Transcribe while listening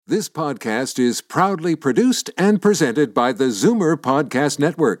This podcast is proudly produced and presented by the Zoomer Podcast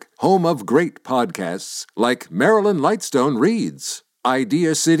Network, home of great podcasts like Marilyn Lightstone Reads,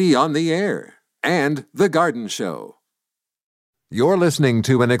 Idea City on the Air, and The Garden Show. You're listening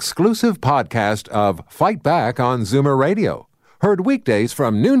to an exclusive podcast of Fight Back on Zoomer Radio, heard weekdays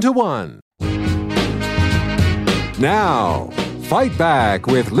from noon to 1. Now, Fight Back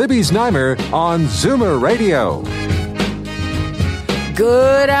with Libby Znaimer on Zoomer Radio.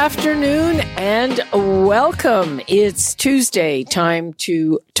 Good afternoon and welcome. It's Tuesday, time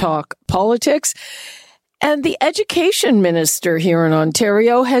to talk politics. And the education minister here in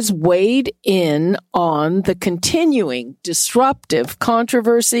Ontario has weighed in on the continuing disruptive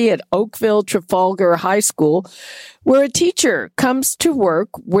controversy at Oakville Trafalgar High School, where a teacher comes to work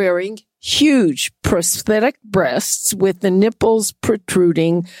wearing huge prosthetic breasts with the nipples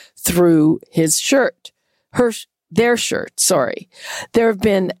protruding through his shirt. Their shirt. There have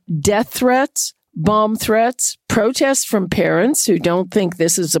been death threats, bomb threats, protests from parents who don't think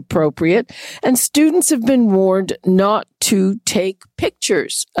this is appropriate, and students have been warned not to take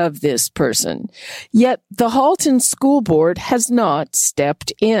pictures of this person. Yet the Halton School Board has not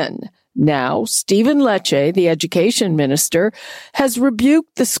stepped in. Now, Stephen Lecce, the education minister, has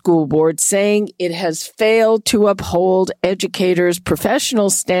rebuked the school board, saying it has failed to uphold educators' professional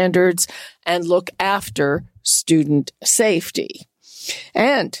standards and look after student safety.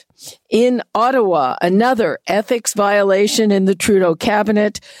 And in Ottawa, another ethics violation in the Trudeau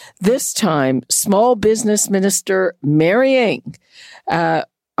cabinet, this time small business minister Mary Ng.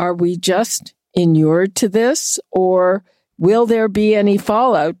 Are we just inured to this, or will there be any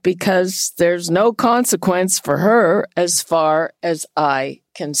fallout, because there's no consequence for her as far as I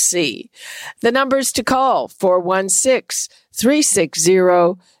can see? The numbers to call,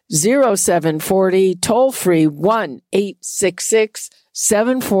 416-360-0740, toll free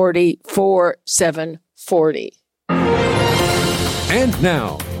 1-866-740-4740. And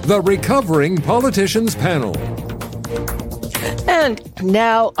now, the Recovering Politicians Panel. And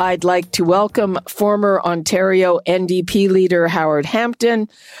now I'd like to welcome former Ontario NDP leader Howard Hampton,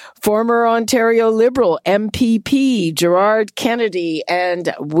 former Ontario Liberal MPP Gerard Kennedy,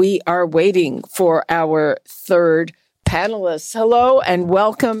 and we are waiting for our third panelist. Hello and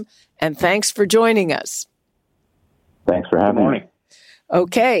welcome, and thanks for joining us. Thanks for having me.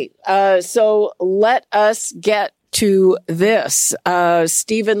 Okay, so let us get to this.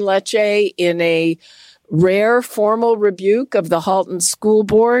 Stephen Lecce, in a rare formal rebuke of the Halton School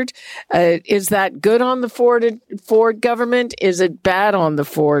Board. Is that good on the Ford government? Is it bad on the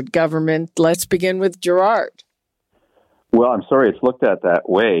Ford government? Let's begin with Gerard. Well, I'm sorry it's looked at that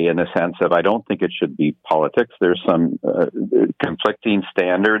way, in the sense of I don't think it should be politics. There's some conflicting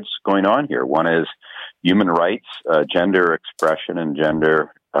standards going on here. One is human rights, gender expression and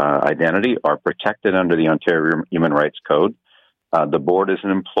gender identity are protected under the Ontario Human Rights Code. The board is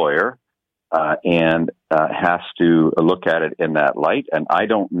an employer and has to look at it in that light. And I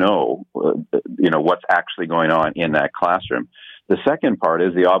don't know, what's actually going on in that classroom. The second part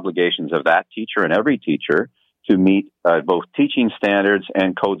is the obligations of that teacher and every teacher to meet both teaching standards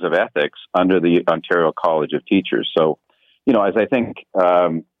and codes of ethics under the Ontario College of Teachers. So, as I think,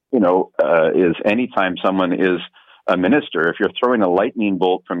 is anytime someone is a minister, if you're throwing a lightning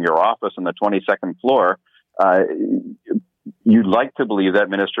bolt from your office on the 22nd floor, you'd like to believe that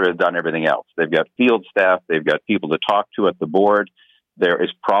minister has done everything else. They've got field staff, they've got people to talk to at the board. There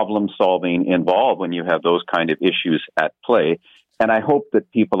is problem solving involved when you have those kind of issues at play. And I hope that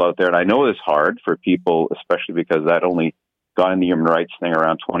people out there, and I know it's hard for people, especially because that only got in the human rights thing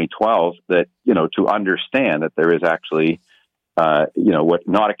around 2012, that, to understand that there is actually, what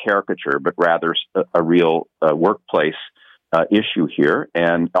not a caricature, but rather a real workplace issue here.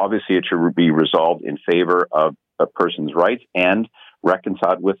 And obviously it should be resolved in favor of a person's rights and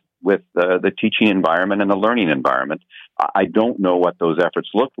reconciled with the teaching environment and the learning environment. I don't know what those efforts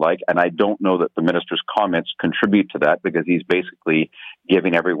look like, and I don't know that the minister's comments contribute to that, because he's basically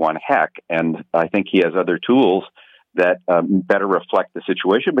giving everyone heck, and I think he has other tools that better reflect the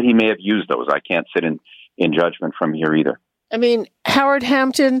situation, but he may have used those. I can't sit in judgment from here either. I mean, Howard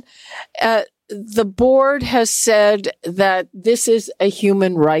Hampton, the board has said that this is a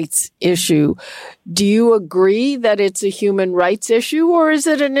human rights issue. Do you agree that it's a human rights issue, or is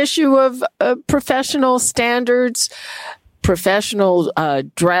it an issue of professional standards, professional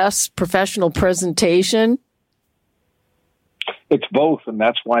dress, professional presentation? It's both, and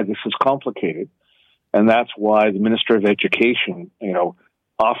that's why this is complicated. And that's why the Minister of Education,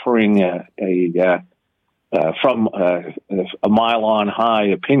 offering from a mile on high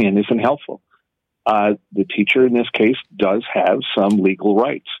opinion isn't helpful. The teacher in this case does have some legal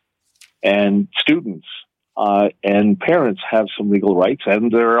rights. and students and parents have some legal rights,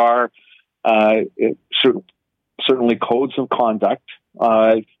 and there are certainly codes of conduct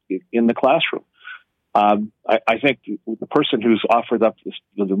in the classroom. I think the person who's offered up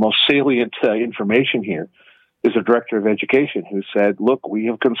the most salient information here is a director of education who said, look, we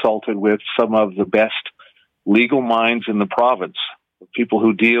have consulted with some of the best legal minds in the province, people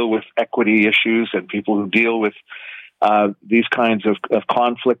who deal with equity issues and people who deal with these kinds of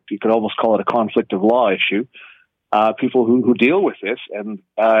conflict. You could almost call it a conflict of law issue. People who deal with this. And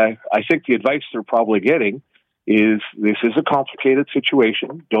I think the advice they're probably getting is this is a complicated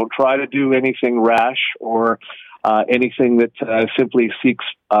situation. Don't try to do anything rash or anything that simply seeks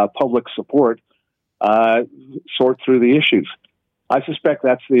public support. Sort through the issues. I suspect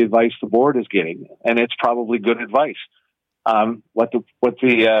that's the advice the board is getting, and it's probably good advice. What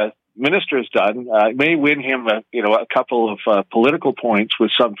the minister has done may win him a couple of political points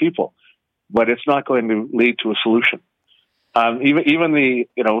with some people, but it's not going to lead to a solution. Even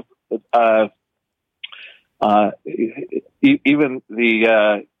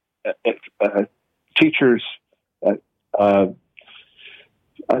the teachers.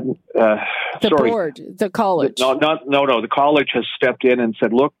 Board, the college. No. The college has stepped in and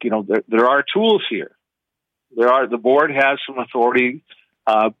said, "Look, there are tools here. The board has some authority,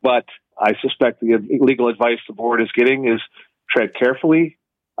 but I suspect the legal advice the board is getting is tread carefully.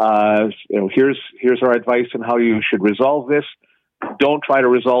 Here's our advice on how you should resolve this. Don't try to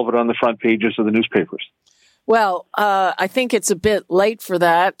resolve it on the front pages of the newspapers." Well, I think it's a bit late for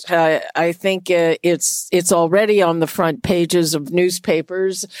that. I think it's already on the front pages of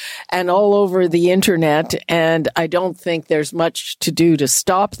newspapers and all over the internet, and I don't think there's much to do to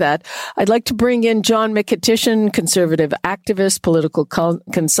stop that. I'd like to bring in John McEtitian, conservative activist, political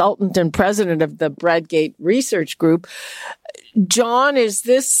consultant, and president of the Bradgate Research Group. John, is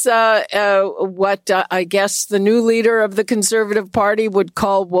this what I guess the new leader of the Conservative Party would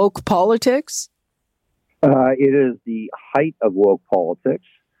call woke politics? It is the height of woke politics.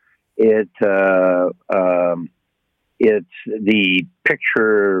 It's the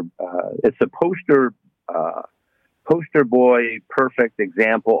picture. It's a poster boy, perfect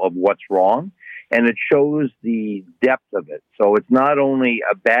example of what's wrong, and it shows the depth of it. So it's not only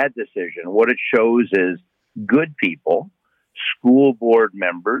a bad decision. What it shows is good people, school board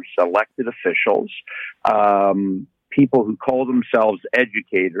members, elected officials, people who call themselves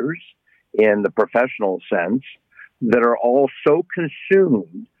educators in the professional sense, that are all so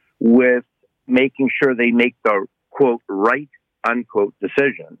consumed with making sure they make the, quote, right, unquote,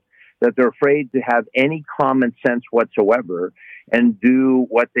 decision, that they're afraid to have any common sense whatsoever and do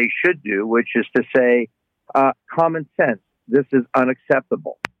what they should do, which is to say, common sense, this is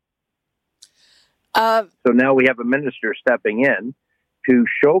unacceptable. So now we have a minister stepping in to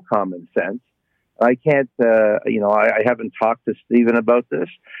show common sense. I can't, I haven't talked to Stephen about this,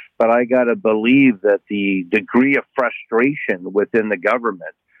 but I got to believe that the degree of frustration within the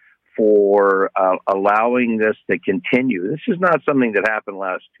government for allowing this to continue. This is not something that happened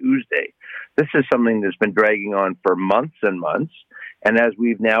last Tuesday. This is something that's been dragging on for months and months. And as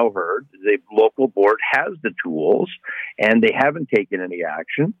we've now heard, the local board has the tools and they haven't taken any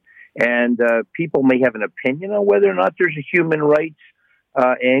action. And people may have an opinion on whether or not there's a human rights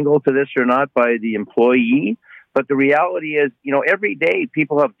angle to this or not by the employee. But the reality is, every day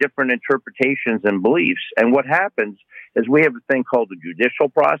people have different interpretations and beliefs. And what happens is we have a thing called the judicial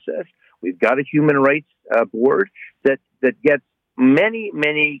process. We've got a human rights board that gets many,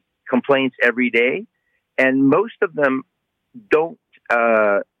 many complaints every day. And most of them don't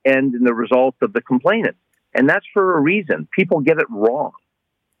end in the result of the complainant. And that's for a reason. People get it wrong.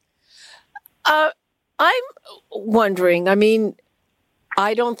 I'm wondering,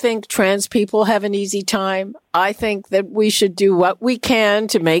 I don't think trans people have an easy time. I think that we should do what we can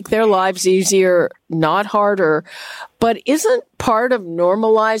to make their lives easier, not harder. But isn't part of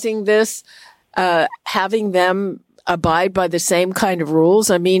normalizing this having them abide by the same kind of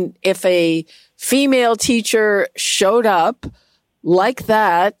rules? If a female teacher showed up like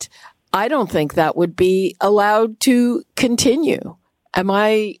that, I don't think that would be allowed to continue. Am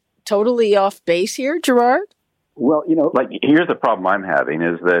I totally off base here, Gerard? Well, here's the problem I'm having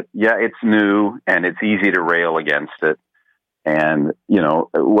is that, it's new and it's easy to rail against it. And,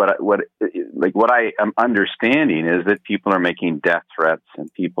 what I am understanding is that people are making death threats and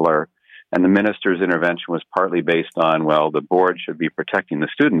and the minister's intervention was partly based on, the board should be protecting the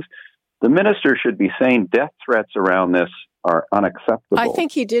students. The minister should be saying death threats around this are unacceptable. I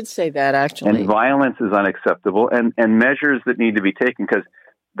think he did say that, actually. And violence is unacceptable and measures that need to be taken, because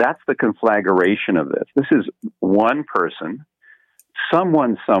that's the conflagration of this. This is one person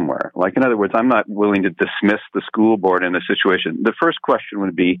someone somewhere, like in other words, I'm not willing to dismiss the school board in a situation. The first question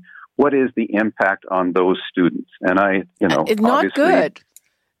would be, what is the impact on those students? And it's not good.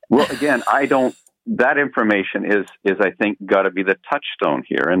 Well, again, that information is I think got to be the touchstone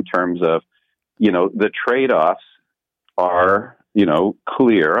here in terms of, the trade-offs are,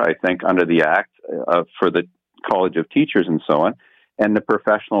 clear, I think, under the Act for the College of Teachers and so on, and the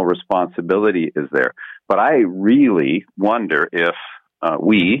professional responsibility is there. But I really wonder if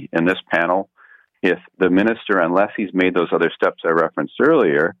we, in this panel, if the minister, unless he's made those other steps I referenced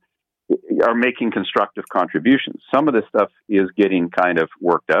earlier, are making constructive contributions. Some of this stuff is getting kind of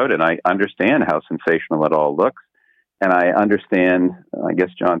worked out, and I understand how sensational it all looks, and I understand, I guess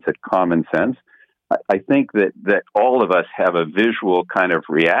John said common sense. I think that all of us have a visual kind of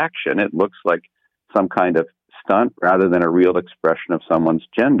reaction. It looks like some kind of stunt rather than a real expression of someone's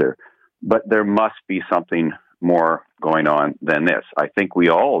gender. But there must be something more going on than this. I think we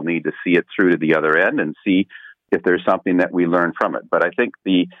all need to see it through to the other end and see if there's something that we learn from it. But I think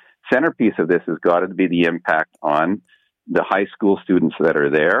the centerpiece of this has got to be the impact on the high school students that are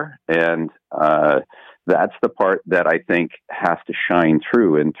there. And that's the part that I think has to shine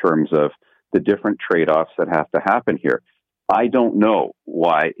through in terms of the different trade-offs that have to happen here. I don't know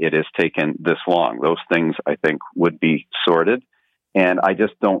why it has taken this long. Those things, I think, would be sorted. And I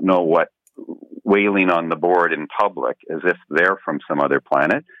just don't know what wailing on the board in public as if they're from some other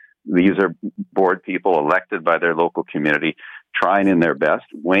planet. These are board people elected by their local community, trying in their best,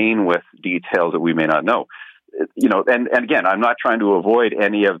 weighing with details that we may not know. And again, I'm not trying to avoid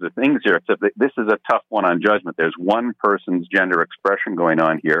any of the things here, except that this is a tough one on judgment. There's one person's gender expression going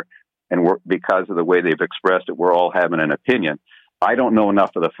on here, and because of the way they've expressed it, we're all having an opinion. I don't know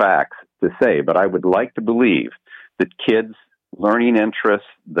enough of the facts to say, but I would like to believe that kids' learning interests,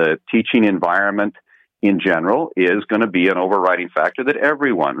 the teaching environment in general, is going to be an overriding factor that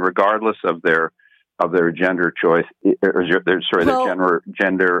everyone, regardless of their gender choice, their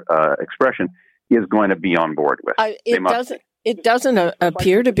gender expression, is going to be on board with. It doesn't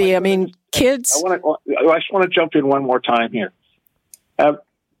appear to be. I mean, kids. I just want to jump in one more time here.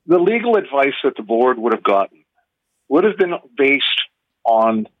 The legal advice that the board would have gotten would have been based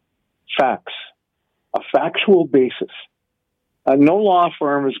on facts, a factual basis. No law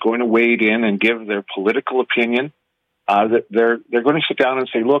firm is going to wade in and give their political opinion. They're going to sit down and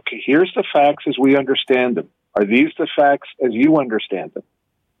say, look, here's the facts as we understand them. Are these the facts as you understand them?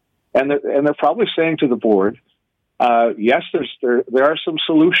 And they're probably saying to the board, yes, there are some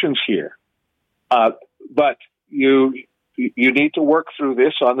solutions here, but you need to work through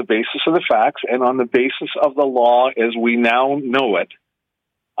this on the basis of the facts and on the basis of the law as we now know it,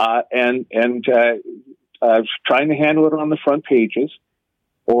 and trying to handle it on the front pages,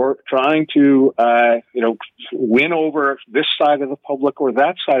 or trying to win over this side of the public or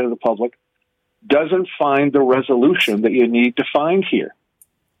that side of the public doesn't find the resolution that you need to find here.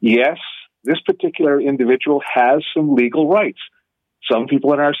 Yes, this particular individual has some legal rights. Some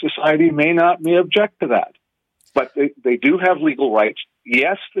people in our society may object to that, but they do have legal rights.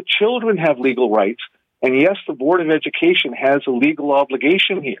 Yes, the children have legal rights, and yes, the Board of Education has a legal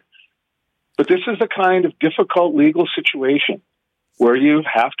obligation here. But this is the kind of difficult legal situation where you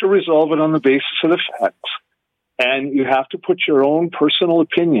have to resolve it on the basis of the facts, and you have to put your own personal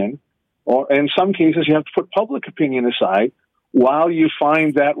opinion, or in some cases you have to put public opinion aside while you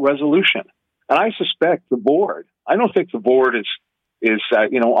find that resolution. And I suspect the board, I don't think the board is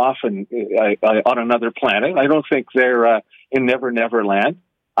often on another planet. I don't think they're in Never Never Land.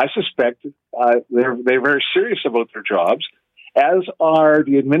 I suspect they're very serious about their jobs, as are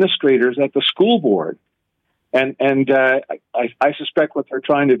the administrators at the school board. And I suspect what they're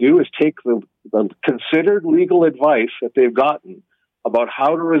trying to do is take the considered legal advice that they've gotten about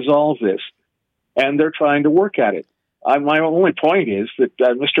how to resolve this, and they're trying to work at it. My only point is that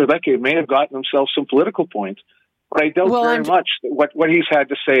Mr. Leckie may have gotten himself some political points, but I doubt very much that what he's had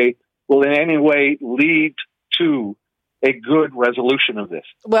to say will in any way lead to a good resolution of this.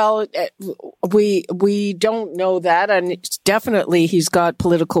 Well, we don't know that, and definitely he's got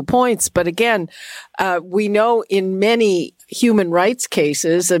political points. But again, we know in many human rights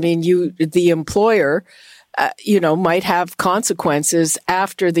cases, I mean, the employer, might have consequences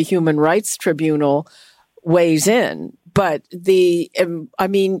after the Human Rights Tribunal weighs in. But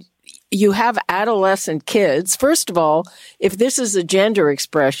you have adolescent kids. First of all, if this is a gender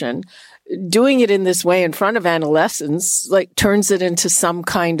expression, doing it in this way in front of adolescents, turns it into some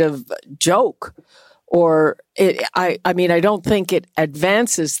kind of joke I don't think it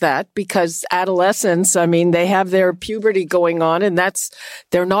advances that, because adolescents, they have their puberty going on, and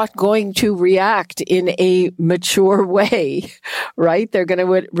they're not going to react in a mature way, right? They're going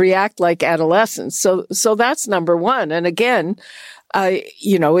to react like adolescents. So that's number one. And again,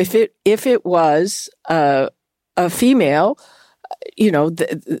 if it was a female,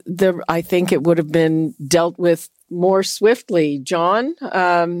 I think it would have been dealt with more swiftly. John,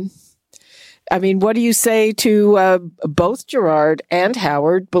 what do you say to both Gerard and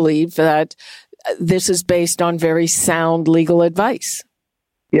Howard believe that this is based on very sound legal advice?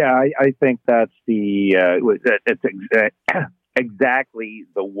 Yeah, I think that's it's exactly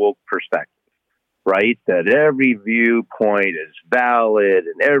the woke perspective, right? That every viewpoint is valid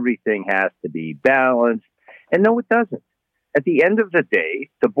and everything has to be balanced. And no, it doesn't. At the end of the day,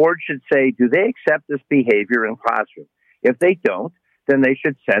 the board should say, do they accept this behavior in classroom? If they don't, then they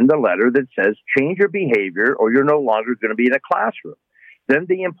should send a letter that says, change your behavior or you're no longer going to be in a classroom. Then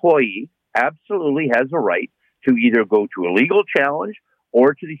the employee absolutely has a right to either go to a legal challenge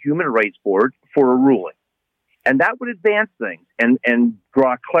or to the Human Rights Board for a ruling. And that would advance things and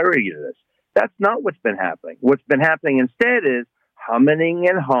draw clarity to this. That's not what's been happening. What's been happening instead is humming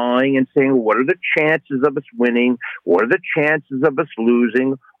and hawing and saying, what are the chances of us winning? What are the chances of us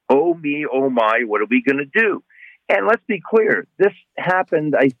losing? Oh me, oh my, what are we going to do? And let's be clear, this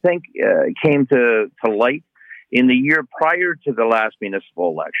happened, I think, came to light in the year prior to the last municipal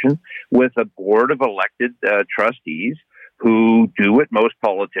election with a board of elected trustees who do what most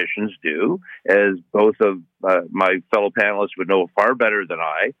politicians do, as both of my fellow panelists would know far better than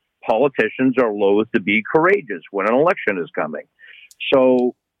I. Politicians are loath to be courageous when an election is coming.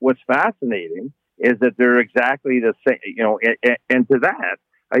 So what's fascinating is that they're exactly the same, and to that,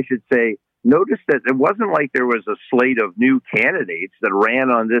 I should say, notice that it wasn't like there was a slate of new candidates that ran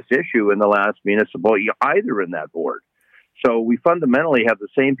on this issue in the last municipal either in that board. So we fundamentally have the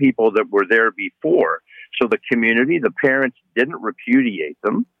same people that were there before. So the community, the parents didn't repudiate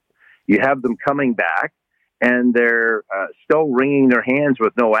them. You have them coming back, and they're still wringing their hands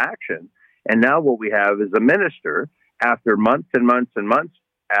with no action. And now what we have is a minister, after months and months and months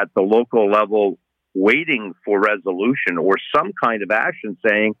at the local level, waiting for resolution or some kind of action,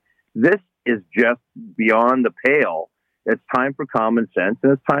 saying, this is just beyond the pale. It's time for common sense,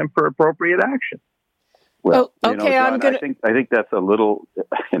 and it's time for appropriate action. Well, John, I think that's a little,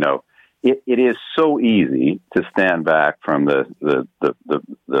 it is so easy to stand back from the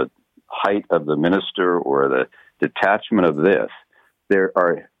height of the minister or the detachment of this. There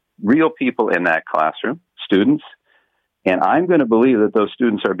are real people in that classroom, students, and I'm going to believe that those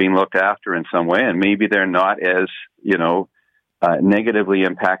students are being looked after in some way, and maybe they're not as, negatively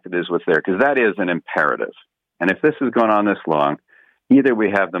impacted as what's there, because that is an imperative. And if this has gone on this long, either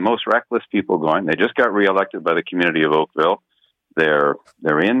we have the most reckless people going, they just got reelected by the community of Oakville, they're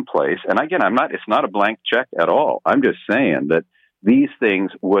in place. And again, it's not a blank check at all. I'm just saying that these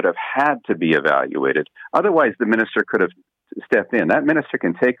things would have had to be evaluated. Otherwise, the minister could have stepped in. That minister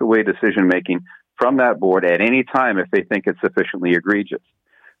can take away decision-making from that board at any time if they think it's sufficiently egregious.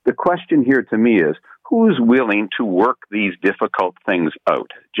 The question here to me is, who's willing to work these difficult things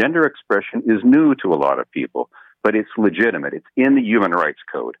out? Gender expression is new to a lot of people, but it's legitimate. It's in the Human Rights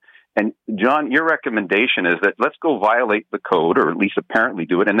Code. And John, your recommendation is that let's go violate the code, or at least apparently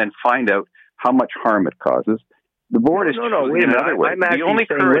do it, and then find out how much harm it causes. The board is truly another way.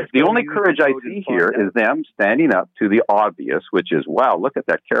 The only courage I see here is them standing up to the obvious, which is, wow, look at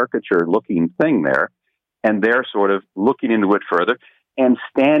that caricature-looking thing there, and they're sort of looking into it further and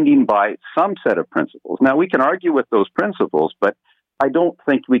standing by some set of principles. Now, we can argue with those principles, but I don't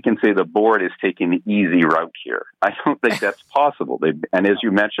think we can say the board is taking the easy route here. I don't think that's possible. And as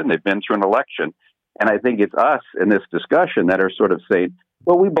you mentioned, they've been through an election, and I think it's us in this discussion that are sort of saying,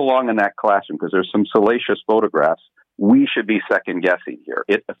 well, we belong in that classroom because there's some salacious photographs. We should be second-guessing here.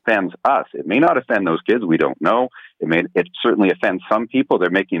 It offends us. It may not offend those kids. We don't know. It certainly offends some people. They're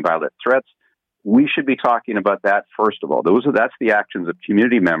making violent threats. We should be talking about that first of all. That's the actions of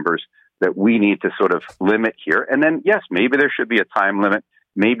community members that we need to sort of limit here. And then, yes, maybe there should be a time limit.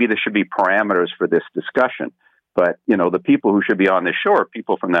 Maybe there should be parameters for this discussion. But, the people who should be on this show are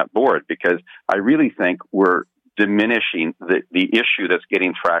people from that board, because I really think we're diminishing the issue that's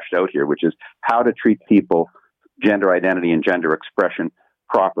getting thrashed out here, which is how to treat people, gender identity and gender expression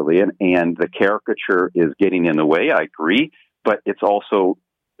properly. And the caricature is getting in the way, I agree, but it's also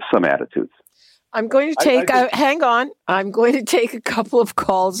some attitudes. I'm going to take, hang on, I'm going to take a couple of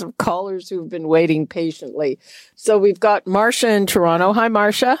calls of callers who've been waiting patiently. So we've got Marcia in Toronto. Hi,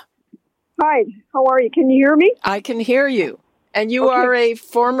 Marcia. Hi, how are you? Can you hear me? I can hear you. And you are a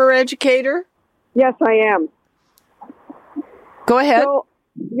former educator? Yes, I am. Go ahead. So,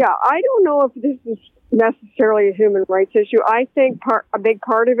 I don't know if this is necessarily a human rights issue. I think a big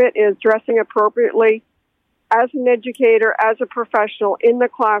part of it is dressing appropriately as an educator, as a professional in the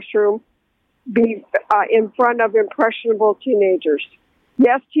classroom, be in front of impressionable teenagers.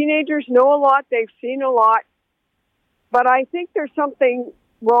 Yes, teenagers know a lot. They've seen a lot. But I think there's something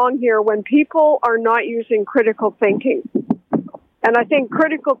wrong here when people are not using critical thinking. And I think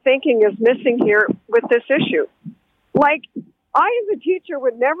critical thinking is missing here with this issue. Like, I, as a teacher,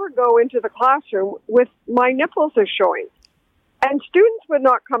 would never go into the classroom with my nipples are showing. And students would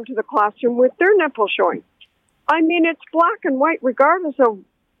not come to the classroom with their nipples showing. I mean, it's black and white, regardless of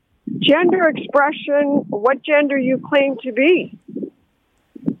gender expression, what gender you claim to be.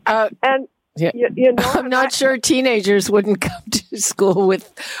 You know, I'm not sure teenagers wouldn't come to school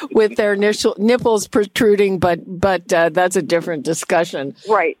with their nipples protruding, but that's a different discussion.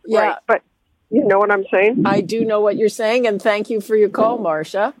 Right, yeah. Right. But you know what I'm saying? I do know what you're saying, and thank you for your call,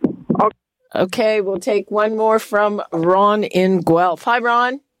 Marcia. Okay, we'll take one more from Ron in Guelph. Hi,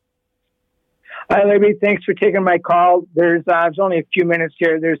 Ron. Hi, Libby. Thanks for taking my call. There's only a few minutes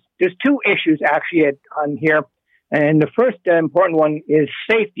here. There's two issues actually on here, and the first important one is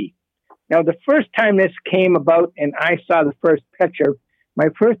safety. Now, the first time this came about and I saw the first picture, my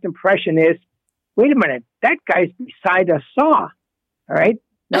first impression is, wait a minute, that guy's beside a saw. All right.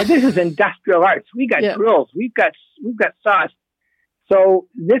 Now, this is industrial arts. We got drills. We've got saws. So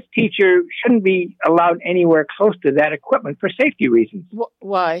this teacher shouldn't be allowed anywhere close to that equipment for safety reasons.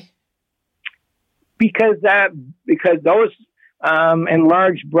 Why? Because those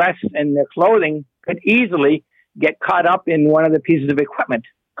enlarged breasts and the clothing could easily get caught up in one of the pieces of equipment.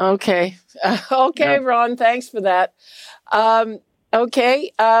 Okay. Ron, thanks for that.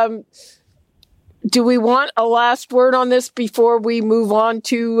 Do we want a last word on this before we move on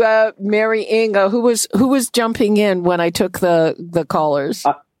to Mary Inga, who was jumping in when I took the callers?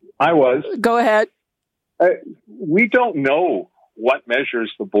 I was. Go ahead. We don't know what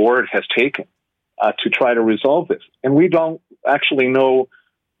measures the board has taken to try to resolve this, and we don't actually know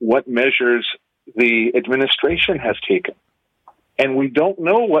what measures the administration has taken. And we don't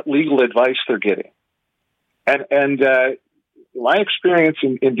know what legal advice they're getting. And my experience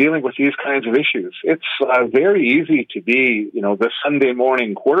in dealing with these kinds of issues, it's very easy to be, the Sunday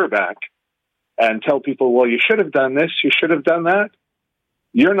morning quarterback and tell people, well, you should have done this, you should have done that.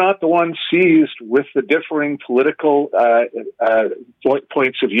 You're not the one seized with the differing political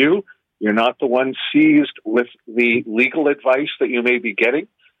points of view. You're not the one seized with the legal advice that you may be getting.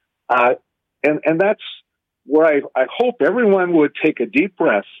 And that's where I hope everyone would take a deep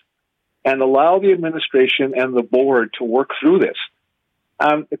breath and allow the administration and the board to work through this.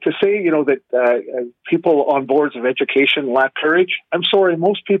 To say, that people on boards of education lack courage, I'm sorry,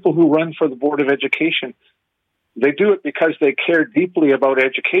 most people who run for the Board of Education, they do it because they care deeply about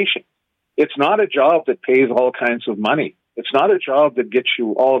education. It's not a job that pays all kinds of money. It's not a job that gets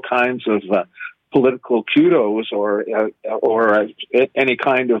you all kinds of political kudos or any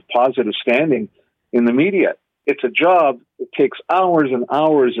kind of positive standing in the media. It's a job that takes hours and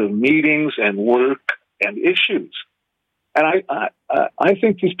hours of meetings and work and issues. And I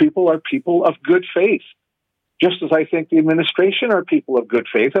think these people are people of good faith, just as I think the administration are people of good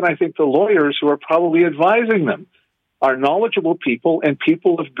faith, and I think the lawyers who are probably advising them are knowledgeable people and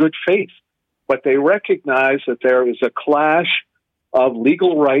people of good faith. But they recognize that there is a clash of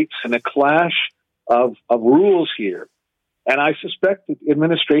legal rights and a clash of rules here. And I suspect that the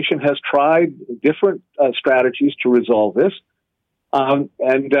administration has tried different strategies to resolve this. I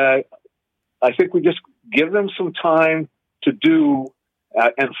think we just give them some time to do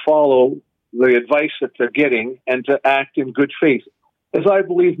and follow the advice that they're getting and to act in good faith, as I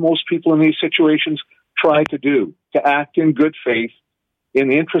believe most people in these situations try to do, to act in good faith in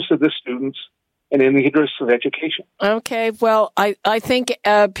the interest of the students and in the interest of education. Okay, well, I think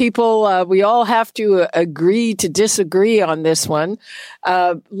people, we all have to agree to disagree on this one.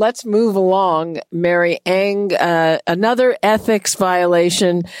 Let's move along, Mary Eng. Another ethics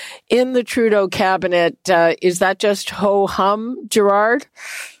violation in the Trudeau cabinet. Is that just ho-hum, Gerard?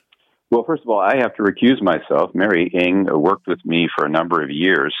 Well, first of all, I have to recuse myself. Mary Eng worked with me for a number of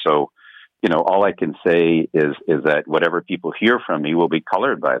years, so all I can say is that whatever people hear from me will be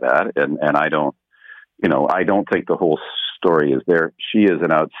colored by that, and I don't think the whole story is there. She is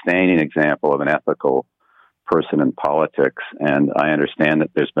an outstanding example of an ethical person in politics, and I understand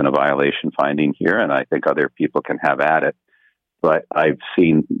that there's been a violation finding here, and I think other people can have at it. But I've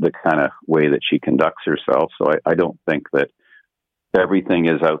seen the kind of way that she conducts herself, so I don't think that everything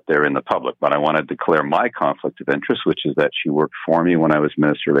is out there in the public. But I want to declare my conflict of interest, which is that she worked for me when I was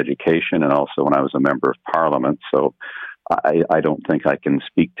Minister of Education and also when I was a member of Parliament. So I don't think I can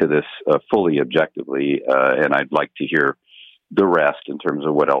speak to this fully objectively, and I'd like to hear the rest in terms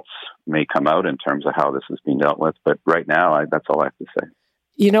of what else may come out in terms of how this is being dealt with. But right now, that's all I have to say.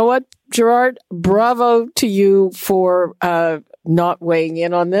 You know what, Gerard? Bravo to you for not weighing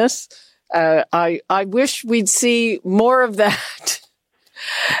in on this. I wish we'd see more of that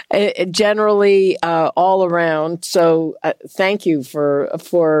generally all around. So thank you for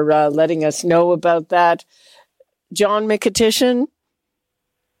letting us know about that. John McEtitian?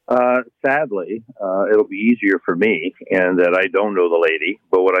 Sadly, it'll be easier for me, and that I don't know the lady.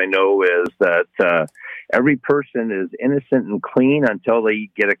 But what I know is that every person is innocent and clean until they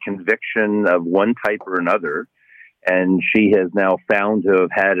get a conviction of one type or another. And she has now found to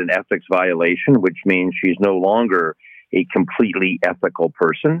have had an ethics violation, which means she's no longer a completely ethical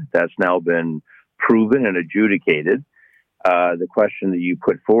person. That's now been proven and adjudicated. The question that you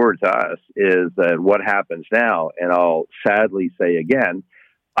put forward to us is that what happens now? And I'll sadly say again,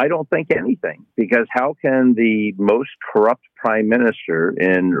 I don't think anything, because how can the most corrupt prime minister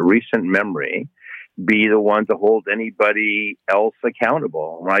in recent memory be the one to hold anybody else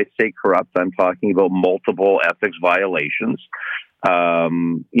accountable? When I say corrupt, I'm talking about multiple ethics violations,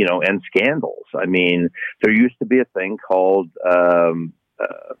 and scandals. I mean, there used to be a thing called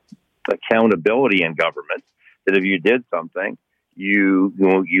accountability in government, that if you did something, you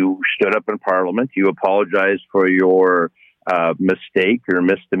stood up in Parliament, you apologized for your mistake or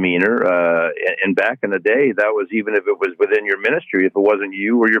misdemeanor. And back in the day, that was even if it was within your ministry, if it wasn't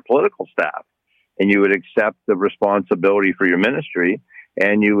you or your political staff. And you would accept the responsibility for your ministry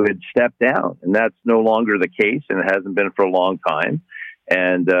and you would step down. And that's no longer the case, and it hasn't been for a long time.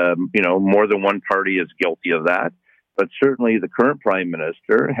 And, more than one party is guilty of that. But certainly the current prime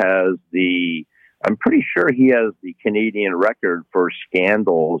minister has I'm pretty sure he has the Canadian record for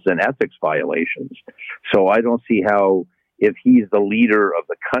scandals and ethics violations. So I don't see how, if he's the leader of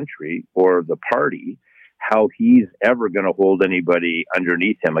the country or the party, how he's ever going to hold anybody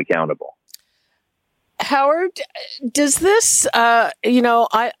underneath him accountable. Howard, does this, I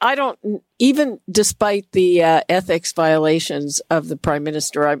don't, even despite the ethics violations of the prime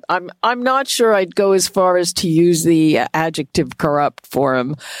minister, I'm not sure I'd go as far as to use the adjective corrupt for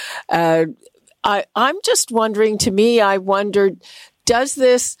him. I'm just wondering, I wondered, does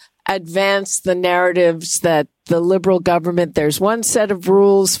this advance the narratives that the Liberal government, there's one set of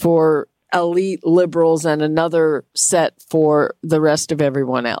rules for elite Liberals and another set for the rest of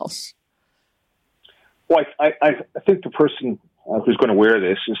everyone else? Well, I think the person who's going to wear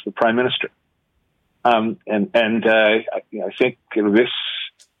this is the Prime Minister. I think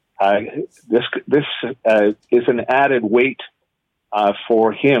this is an added weight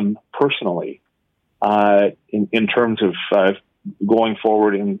for him personally in terms of going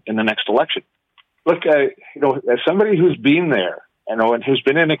forward in the next election. Look, as somebody who's been there, and who's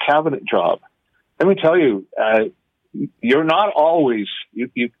been in a cabinet job, let me tell you, you're not always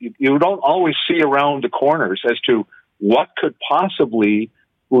you don't always see around the corners as to what could possibly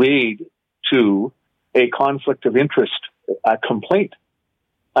lead to a conflict of interest complaint.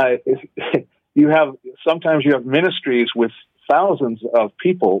 Sometimes you have ministries with thousands of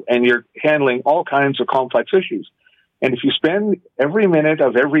people, and you're handling all kinds of complex issues. And if you spend every minute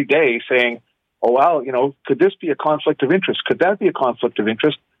of every day saying, "Oh, well, could this be a conflict of interest? Could that be a conflict of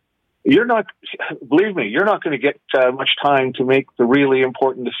interest?" Believe me, you're not going to get much time to make the really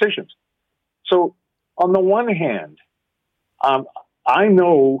important decisions. So on the one hand, I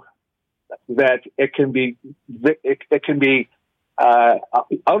know that it can be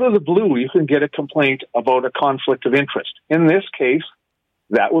out of the blue, you can get a complaint about a conflict of interest. In this case,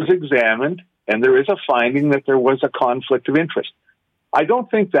 that was examined, and there is a finding that there was a conflict of interest. I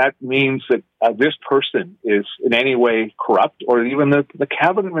don't think that means that this person is in any way corrupt, or even the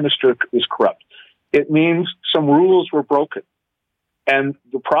cabinet minister is corrupt. It means some rules were broken. And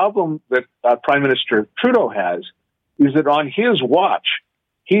the problem that Prime Minister Trudeau has is that on his watch,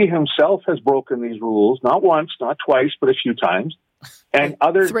 he himself has broken these rules, not once, not twice, but a few times. And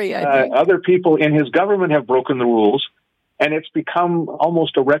other people in his government have broken the rules, and it's become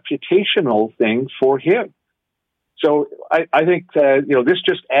almost a reputational thing for him. So I think this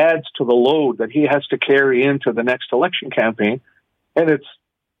just adds to the load that he has to carry into the next election campaign, and it's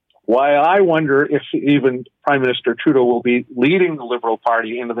why I wonder if even Prime Minister Trudeau will be leading the Liberal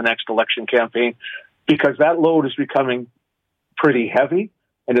Party into the next election campaign, because that load is becoming pretty heavy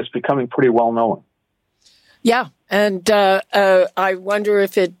and it's becoming pretty well known. Yeah, And I wonder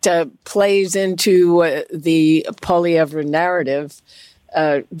if it plays into the Poilievre narrative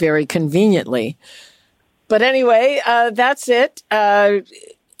very conveniently. But anyway, that's it.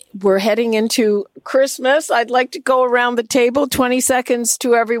 We're heading into Christmas. I'd like to go around the table, 20 seconds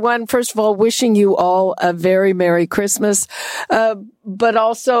to everyone. First of all, wishing you all a very Merry Christmas, but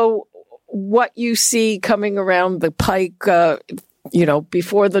also what you see coming around the pike,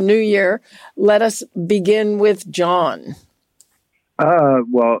 before the new year. Let us begin with John.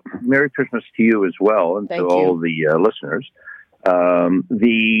 Well, Merry Christmas to you as well, and to all the listeners.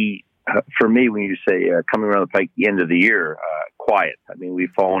 For me, when you say coming around the pike, the end of the year, quiet. I mean,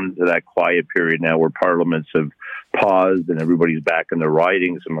 we've fallen into that quiet period now where parliaments have paused and everybody's back in their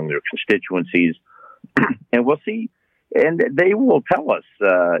ridings among their constituencies. And we'll see. And they will tell us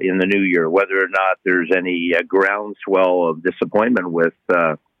in the new year whether or not there's any groundswell of disappointment with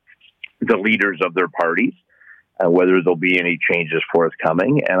the leaders of their parties, whether there'll be any changes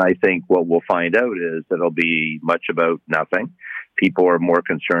forthcoming. And I think what we'll find out is that it'll be much about nothing. People are more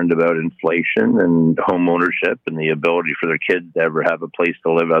concerned about inflation and home ownership and the ability for their kids to ever have a place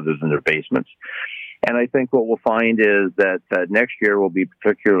to live other than their basements. And I think what we'll find is that next year will be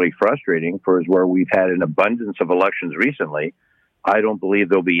particularly frustrating for where we've had an abundance of elections recently. I don't believe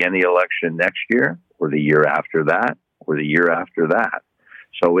there'll be any election next year or the year after that or the year after that.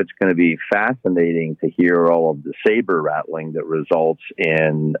 So it's going to be fascinating to hear all of the saber rattling that results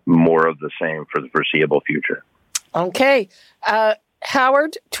in more of the same for the foreseeable future. Okay.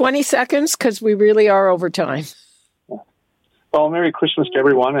 Howard, 20 seconds, because we really are over time. Well, Merry Christmas to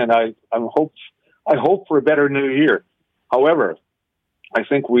everyone, and I hope for a better new year. However, I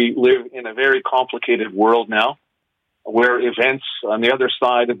think we live in a very complicated world now, where events on the other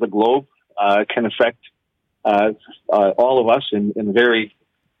side of the globe can affect all of us in very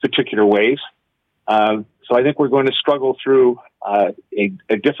particular ways. So I think we're going to struggle through a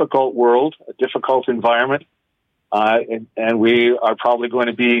difficult world, a difficult environment, and we are probably going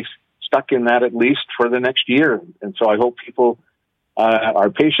to be stuck in that at least for the next year. And so I hope people are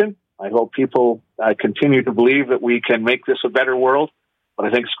patient. I hope people continue to believe that we can make this a better world, but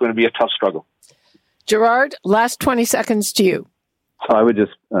I think it's going to be a tough struggle. Gerard, last 20 seconds to you. So I would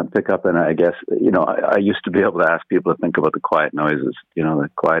just pick up, and I guess, I used to be able to ask people to think about the quiet noises. The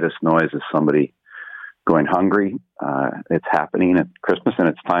quietest noise is somebody going hungry. It's happening at Christmas, and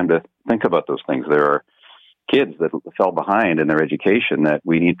it's time to think about those things. There are kids that fell behind in their education that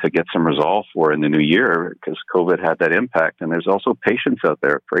we need to get some resolve for in the new year because COVID had that impact. And there's also patients out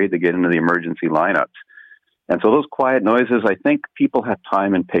there afraid to get into the emergency lineups. And so those quiet noises, I think people have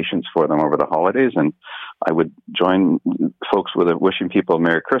time and patience for them over the holidays. And I would join folks with wishing people a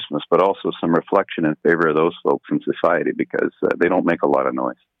Merry Christmas, but also some reflection in favor of those folks in society because they don't make a lot of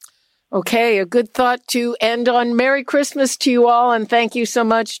noise. Okay, a good thought to end on. Merry Christmas to you all, and thank you so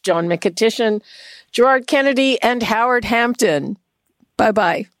much, John McEtitian, Gerard Kennedy, and Howard Hampton.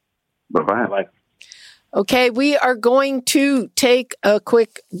 Bye-bye. Bye-bye. Bye. Okay, we are going to take a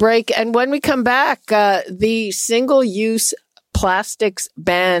quick break, and when we come back, the single-use plastics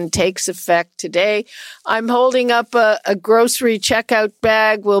ban takes effect today. I'm holding up a grocery checkout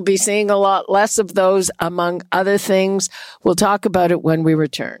bag. We'll be seeing a lot less of those, among other things. We'll talk about it when we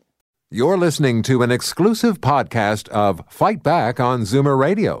return. You're listening to an exclusive podcast of Fight Back on Zoomer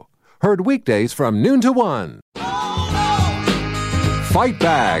Radio. Heard weekdays from noon to 1. Fight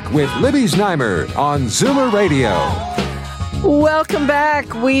Back with Libby Znaimer on Zoomer Radio. Welcome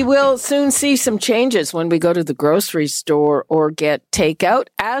back. We will soon see some changes when we go to the grocery store or get takeout.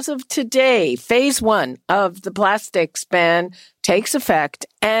 As of today, phase 1 of the plastics ban takes effect,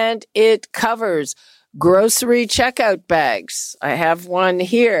 and it covers grocery checkout bags. I have one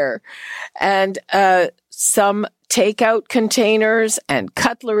here. And some takeout containers and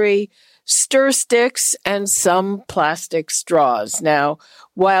cutlery, stir sticks, and some plastic straws. Now,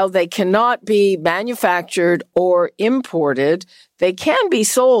 while they cannot be manufactured or imported, they can be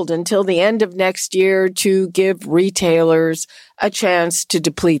sold until the end of next year to give retailers a chance to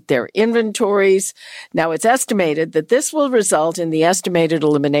deplete their inventories. Now, it's estimated that this will result in the estimated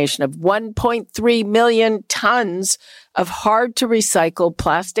elimination of 1.3 million tons of hard-to-recycle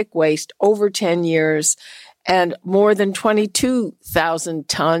plastic waste over 10 years and more than 22,000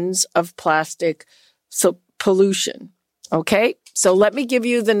 tons of plastic pollution. Okay? So let me give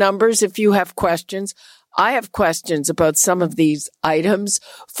you the numbers if you have questions. I have questions about some of these items.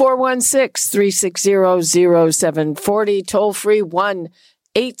 416-360-0740, toll free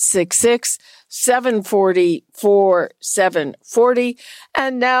 1-866-740-4740.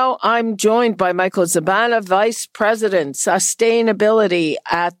 And now I'm joined by Michael Zabana, Vice President, Sustainability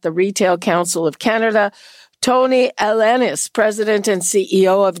at the Retail Council of Canada, Tony Elenis, President and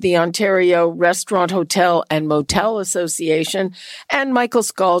CEO of the Ontario Restaurant, Hotel and Motel Association, and Michael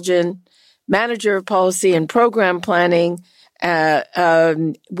Skoljan, Manager of Policy and Program Planning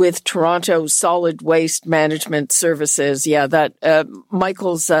with Toronto Solid Waste Management Services. Yeah, that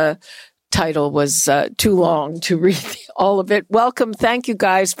Michael's title was too long to read all of it. Welcome. Thank you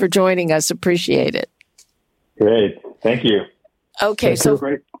guys for joining us. Appreciate it. Great. Thank you. Okay. So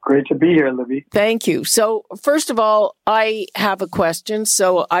great to be here, Libby. Thank you. So first of all, I have a question.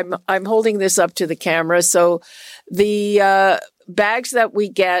 So I'm holding this up to the camera. So the bags that we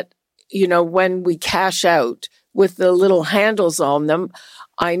get, when we cash out with the little handles on them,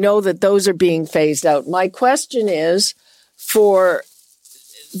 I know that those are being phased out. My question is for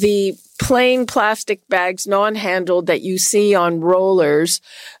the plain plastic bags, non-handled, that you see on rollers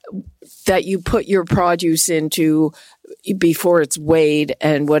that you put your produce into before it's weighed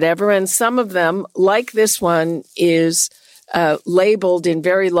and whatever. And some of them, like this one, is labeled in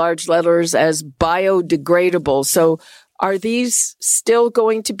very large letters as biodegradable. So are these still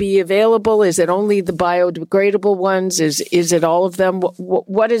going to be available? Is it only the biodegradable ones? Is it all of them?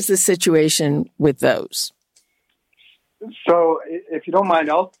 What is the situation with those? So if you don't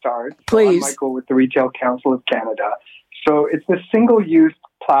mind, I'll start. Please. So I'm Michael with the Retail Council of Canada. So it's the single-use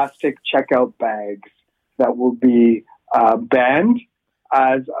plastic checkout bags that will be banned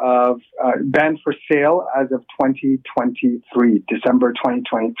for sale as of 2023, December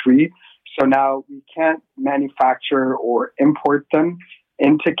 2023. So now we can't manufacture or import them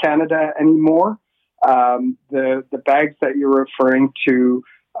into Canada anymore. The bags that you're referring to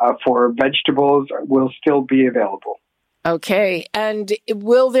for vegetables will still be available. Okay. And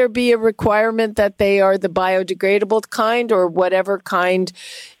will there be a requirement that they are the biodegradable kind, or whatever kind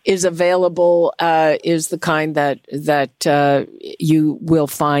is available is the kind that you will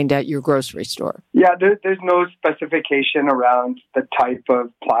find at your grocery store? Yeah, there's no specification around the type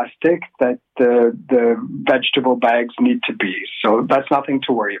of plastic that the vegetable bags need to be. So that's nothing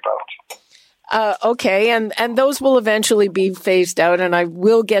to worry about. Okay, and those will eventually be phased out, and I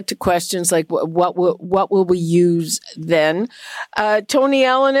will get to questions like what will we use then? Tony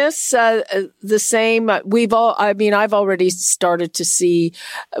Elenis, the same. I've already started to see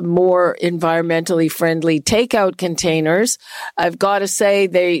more environmentally friendly takeout containers. I've got to say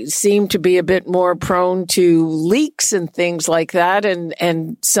they seem to be a bit more prone to leaks and things like that,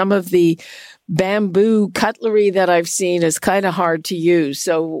 and some of the bamboo cutlery that I've seen is kind of hard to use.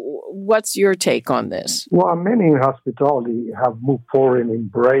 So what's your take on this? Well, many in hospitality have moved forward and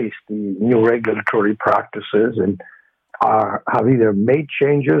embraced the new regulatory practices and have either made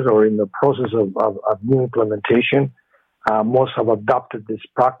changes or in the process of new implementation. Most have adopted these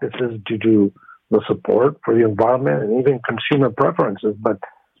practices due to the support for the environment and even consumer preferences. But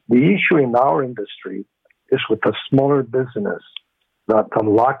the issue in our industry is with the smaller business that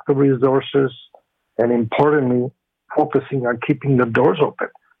lack the resources and, importantly, focusing on keeping the doors open.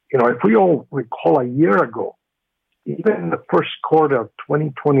 If we all recall a year ago, even in the first quarter of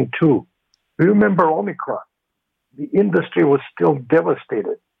 2022, we remember Omicron. The industry was still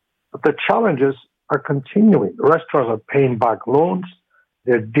devastated, but the challenges are continuing. Restaurants are paying back loans.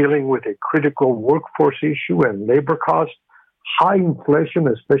 They're dealing with a critical workforce issue and labor costs, high inflation,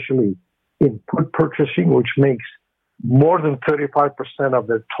 especially in food purchasing, which makes more than 35% of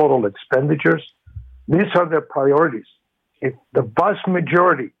their total expenditures. These are their priorities. If the vast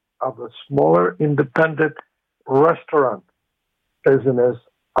majority of the smaller independent restaurant business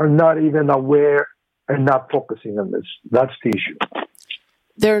are not even aware and not focusing on this, that's the issue.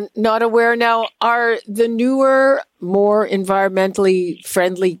 They're not aware now. Are the newer, more environmentally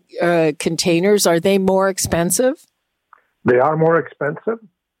friendly containers, are they more expensive? They are more expensive.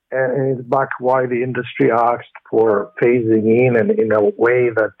 And it's back why the industry asked for phasing in and in a way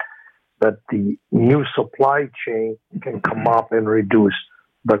that the new supply chain can come up and reduce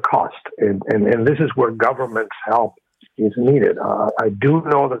the cost. And this is where government's help is needed. I do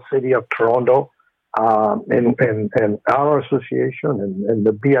know the City of Toronto and our association and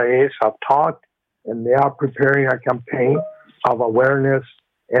the BIAs have talked, and they are preparing a campaign of awareness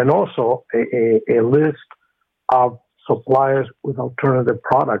and also a list of suppliers with alternative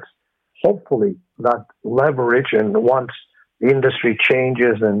products. Hopefully that leverage, and once the industry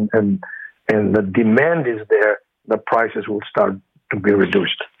changes and the demand is there, the prices will start to be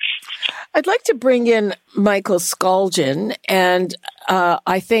reduced. I'd like to bring in Michael Skoljan, and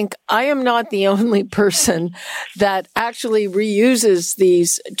I think I am not the only person that actually reuses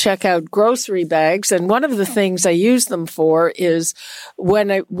these checkout grocery bags. And one of the things I use them for is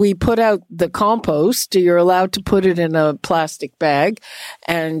when we put out the compost, you're allowed to put it in a plastic bag.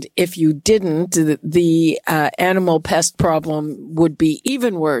 And if you didn't, the animal pest problem would be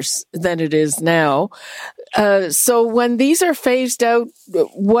even worse than it is now. So when these are phased out,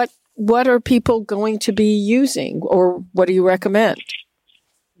 what are people going to be using, or what do you recommend?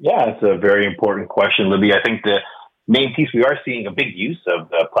 Yeah, it's a very important question, Libby. I think the main piece, we are seeing a big use of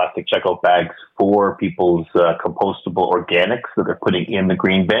the plastic checkout bags for people's compostable organics that they're putting in the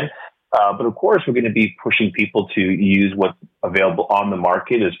green bin. But of course, we're going to be pushing people to use what's available on the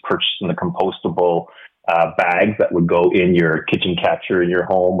market as purchasing the compostable bags that would go in your kitchen catcher in your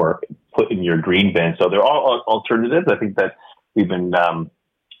home or put in your green bin. So they're all alternatives. I think that we've been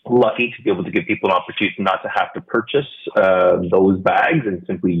lucky to be able to give people an opportunity not to have to purchase those bags and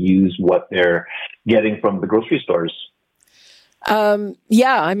simply use what they're getting from the grocery stores.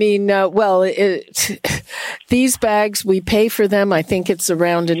 These bags, we pay for them. I think it's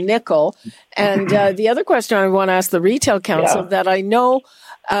around a nickel. And the other question I want to ask the Retail Council that I know,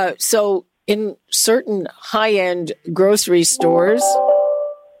 so in certain high-end grocery stores,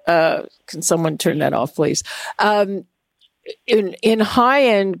 can someone turn that off, please? In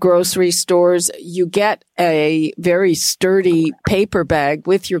high-end grocery stores, you get a very sturdy paper bag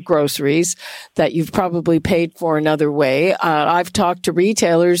with your groceries that you've probably paid for another way. I've talked to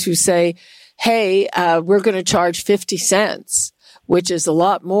retailers who say, hey, we're going to charge 50 cents, which is a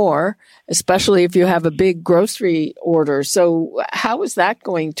lot more, especially if you have a big grocery order. So how is that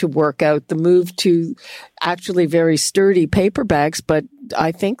going to work out, the move to actually very sturdy paper bags? But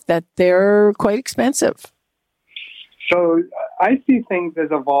I think that they're quite expensive. So I see things as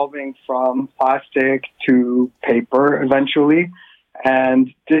evolving from plastic to paper eventually, and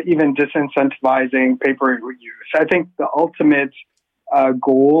even disincentivizing paper use. I think the ultimate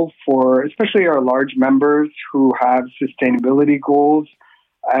goal for especially our large members who have sustainability goals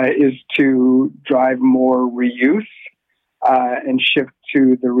is to drive more reuse and shift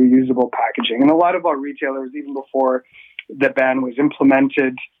to the reusable packaging. And a lot of our retailers, even before the ban was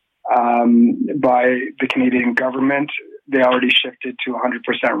implemented, by the Canadian government, they already shifted to 100%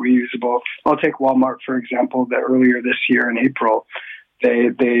 reusable. I'll take Walmart, for example, that earlier this year in April,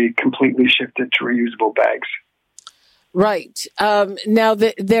 they completely shifted to reusable bags. Right. Now,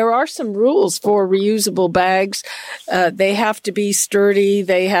 there are some rules for reusable bags. They have to be sturdy.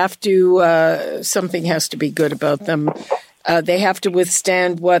 They have to, something has to be good about them. They have to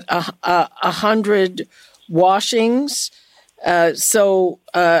withstand 100 washings. I've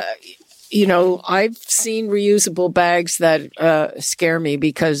seen reusable bags that scare me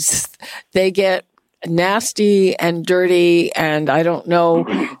because they get nasty and dirty, and I don't know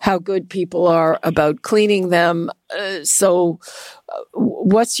how good people are about cleaning them. So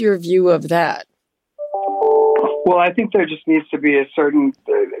what's your view of that? Well, I think there just needs to be a certain,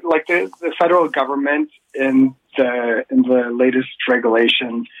 like the federal government in the latest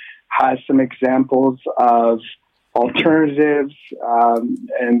regulation has some examples of alternatives,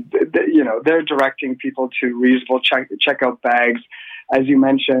 and they're directing people to reusable checkout bags. As you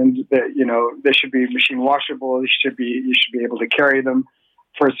mentioned, that they should be machine washable. You should be able to carry them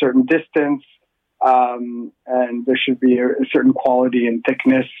for a certain distance, and there should be a certain quality and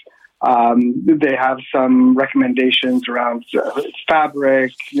thickness. They have some recommendations around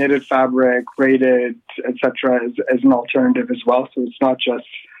fabric, knitted fabric, braided, etc., as an alternative as well. So it's not just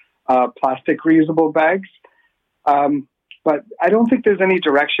plastic reusable bags. But I don't think there's any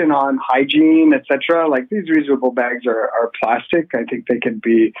direction on hygiene, etc. Like these reusable bags are plastic. I think they can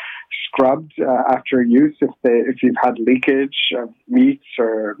be scrubbed after use if you've had leakage of meats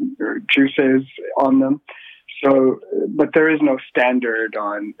or juices on them. So, but there is no standard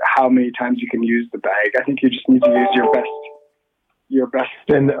on how many times you can use the bag. I think you just need to use your best.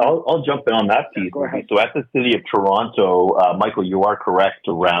 And I'll jump in on that piece. Go ahead. So at the City of Toronto, Michael, you are correct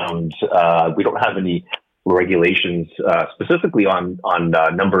around, we don't have any regulations specifically on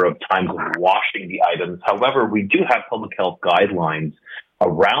number of times of washing the items. However, we do have public health guidelines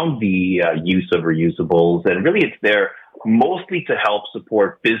around the use of reusables, and really it's there mostly to help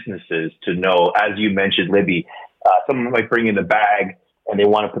support businesses to know, as you mentioned, Libby, someone might bring in a bag and they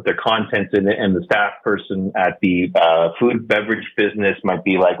want to put their contents in it, and the staff person at the food beverage business might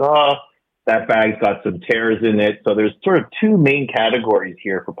be like, oh, that bag's got some tears in it. So there's sort of two main categories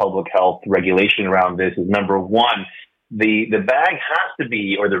here for public health regulation around this. Is number one, the bag has to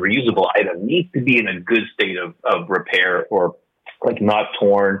be, or the reusable item needs to be in a good state of repair, or like not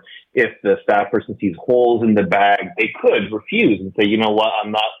torn if the staff person sees holes in the bag, they could refuse and say, you know what,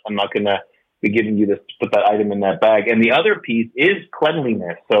 I'm not going to be giving you this, put that item in that bag. And the other piece is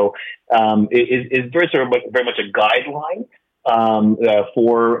cleanliness. So it is very much a guideline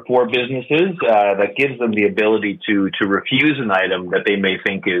for businesses that gives them the ability to refuse an item that they may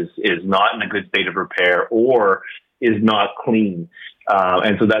think is not in a good state of repair or is not clean.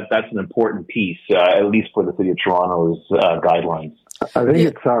 And so that's an important piece, at least for the City of Toronto's guidelines. I think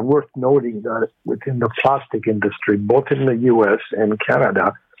it's worth noting that within the plastic industry, both in the U.S. and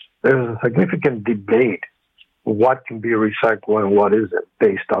Canada, there's a significant debate what can be recycled and what isn't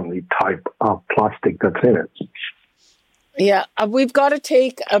based on the type of plastic that's in it. Yeah, we've got to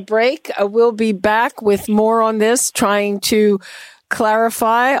take a break. We'll be back with more on this, trying to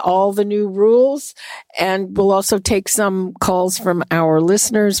clarify all the new rules, and we'll also take some calls from our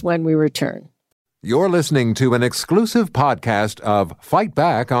listeners when we return. You're listening to an exclusive podcast of Fight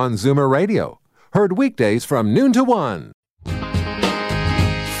Back on Zoomer Radio. Heard weekdays from noon to 1.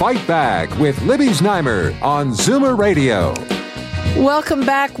 Fight Back with Libby Znaimer on Zoomer Radio. Welcome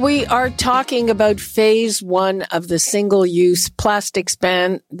back. We are talking about phase 1 of the single-use plastics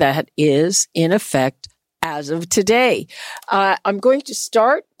ban that is in effect as of today. I'm going to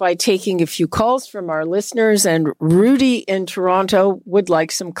start by taking a few calls from our listeners, and Rudy in Toronto would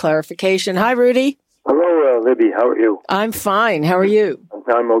like some clarification. Hi, Rudy. Hello, Libby. How are you? I'm fine. How are you?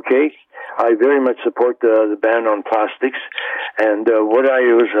 I'm okay. I very much support the ban on plastics, and what I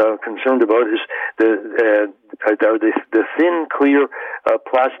was concerned about is the thin, clear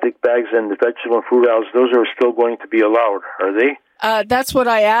plastic bags and the vegetable and fruit aisles. Those are still going to be allowed, are they? That's what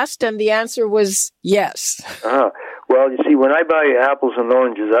I asked, and the answer was yes. Well, you see, when I buy apples and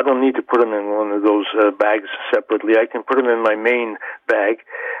oranges, I don't need to put them in one of those bags separately. I can put them in my main bag,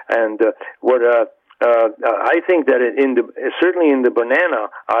 and I think that certainly in the banana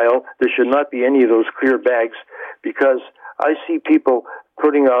aisle, there should not be any of those clear bags, because I see people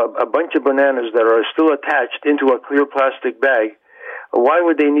putting a bunch of bananas that are still attached into a clear plastic bag. Why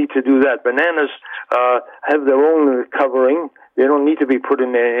would they need to do that? Bananas have their own covering. They don't need to be put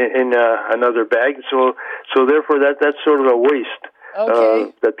in another bag. So therefore, that's sort of a waste.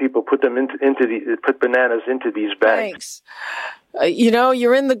 Okay. That people put them put bananas into these bags. Thanks.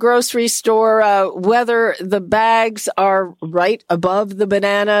 You're in the grocery store, whether the bags are right above the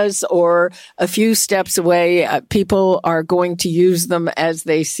bananas or a few steps away, people are going to use them as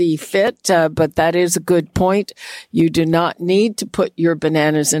they see fit. But that is a good point. You do not need to put your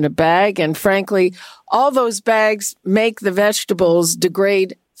bananas in a bag. And frankly, all those bags make the vegetables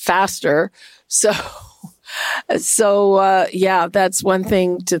degrade faster. So that's one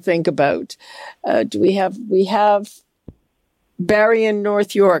thing to think about. We have Barry in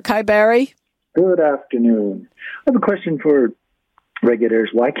North York. Hi, Barry. Good afternoon. I have a question for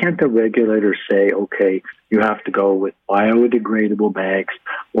regulators. Why can't the regulators say, okay, you have to go with biodegradable bags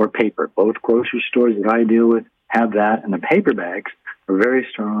or paper? Both grocery stores that I deal with have that, and the paper bags are very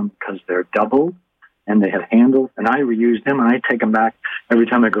strong because they're double and they have handles, and I reuse them, and I take them back. Every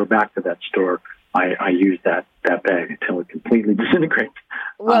time I go back to that store, I use that bag until it completely disintegrates.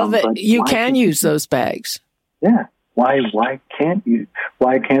 Well, you can use those bags. Yeah. Why can't they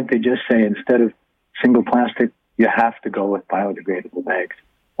just say, instead of single plastic, you have to go with biodegradable bags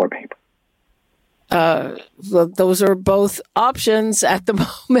or paper? Well, those are both options at the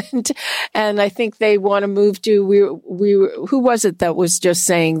moment, and I think they want to move to who was it that was just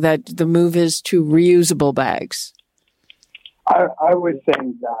saying that the move is to reusable bags? I was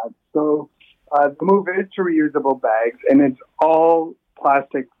saying that. So the move is to reusable bags, and it's all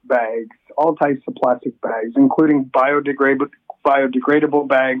plastic bags, all types of plastic bags, including biodegradable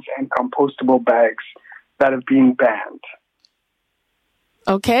bags and compostable bags that have been banned.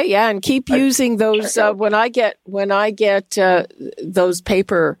 Okay, yeah, and keep using those. When I get those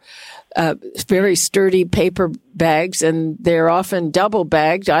paper, very sturdy paper bags, and they're often double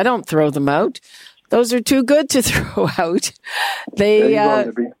bagged, I don't throw them out. Those are too good to throw out. They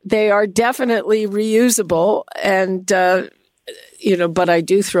are definitely reusable, and but I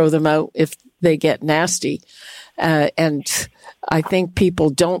do throw them out if they get nasty. And I think people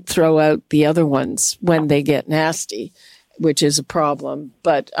don't throw out the other ones when they get nasty, which is a problem.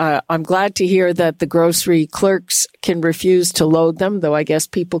 But I'm glad to hear that the grocery clerks can refuse to load them, though I guess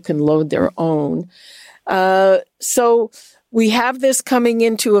people can load their own. So we have this coming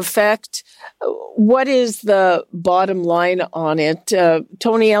into effect. What is the bottom line on it?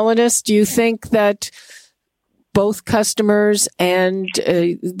 Tony Ellenis, do you think that both customers and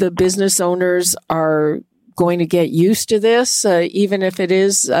the business owners are going to get used to this, even if it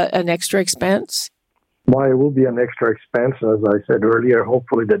is an extra expense? Well, it will be an extra expense, as I said earlier.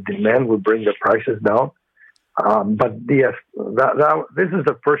 Hopefully, the demand will bring the prices down. But yes, this is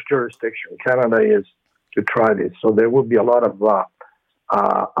the first jurisdiction Canada is to try this. So there will be a lot of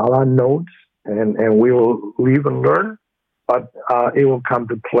unknowns, and we will live and learn. But it will come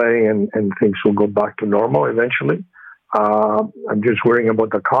to play, and things will go back to normal eventually. I'm just worrying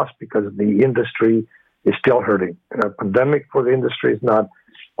about the cost because the industry is still hurting. And a pandemic for the industry is not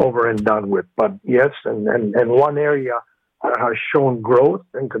over and done with. But yes, and one area that has shown growth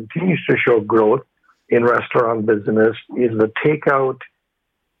and continues to show growth in restaurant business is the takeout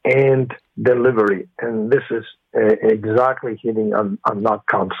and delivery. And this is exactly hitting on that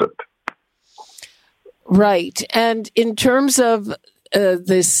concept. Right. And in terms of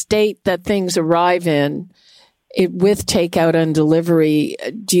the state that things arrive in, with takeout and delivery,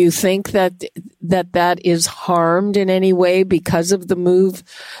 do you think that is harmed in any way because of the move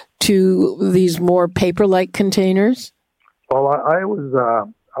to these more paper-like containers? Well, I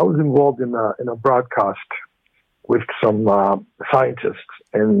was involved in a broadcast with some scientists,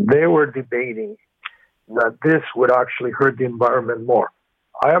 and they were debating that this would actually hurt the environment more.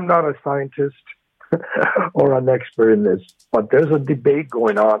 I am not a scientist or an expert in this, but there's a debate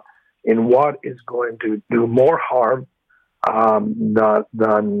going on in what is going to do more harm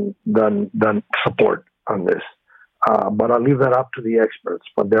than support on this. But I'll leave that up to the experts.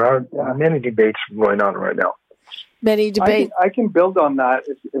 But there are many debates going on right now. Many debates. I can build on that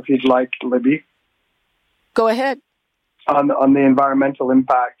if you'd like, Libby. Go ahead. On the environmental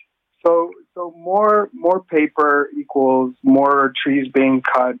impact. So more paper equals more trees being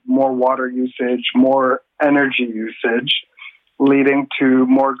cut, more water usage, more energy usage, leading to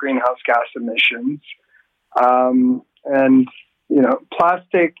more greenhouse gas emissions. And,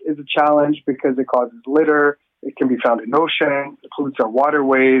 plastic is a challenge because it causes litter. It can be found in oceans. It pollutes our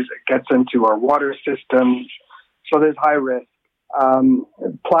waterways. It gets into our water systems. So there's high risk.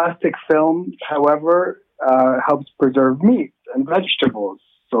 Plastic film, however, helps preserve meat and vegetables.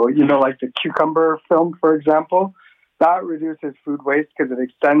 So, like the cucumber film, for example, that reduces food waste because it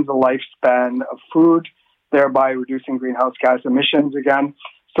extends the lifespan of food, thereby reducing greenhouse gas emissions again.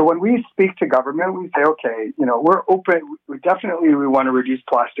 So when we speak to government, we say, okay, we're open. We want to reduce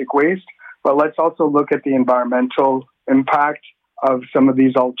plastic waste, but let's also look at the environmental impact of some of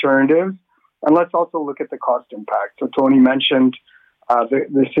these alternatives. And let's also look at the cost impact. So Tony mentioned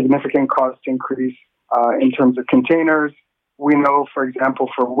the significant cost increase in terms of containers. We know, for example,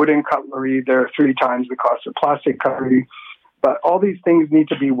 for wooden cutlery, they're 3 times the cost of plastic cutlery. But all these things need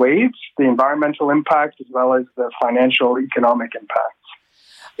to be weighed, the environmental impact as well as the financial, economic impact.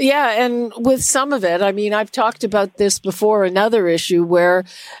 Yeah, and with some of it, I've talked about this before, another issue where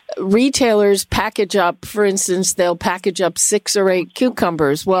retailers package up, for instance, they'll package up 6 or 8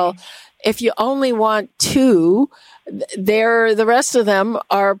 cucumbers. Well, if you only want 2, the rest of them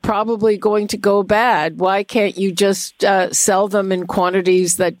are probably going to go bad. Why can't you just sell them in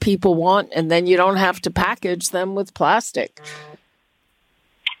quantities that people want, and then you don't have to package them with plastic?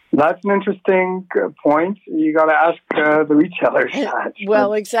 That's an interesting point. You got to ask the retailers that.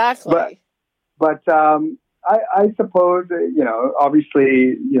 Well, exactly. But I suppose,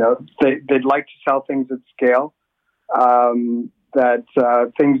 obviously, they'd like to sell things at scale, that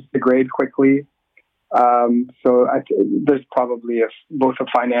things degrade quickly. So there's probably both a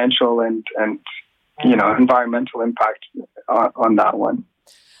financial and environmental impact on that one.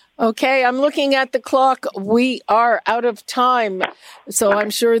 Okay, I'm looking at the clock. We are out of time. So I'm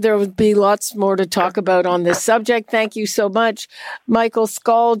sure there would be lots more to talk about on this subject. Thank you so much, Michael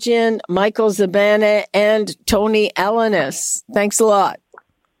Skoljian, Michael Zabana, and Tony Elenis. Thanks a lot.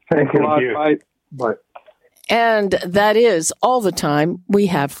 Thank you. Bye. Bye. And that is all the time we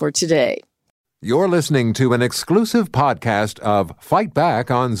have for today. You're listening to an exclusive podcast of Fight Back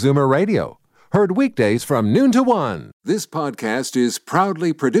on Zoomer Radio. Heard weekdays from noon to 1. This podcast is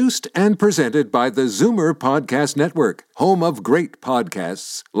proudly produced and presented by the Zoomer Podcast Network, home of great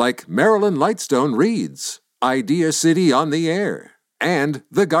podcasts like Marilyn Lightstone Reads, Idea City on the Air, and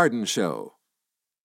The Garden Show.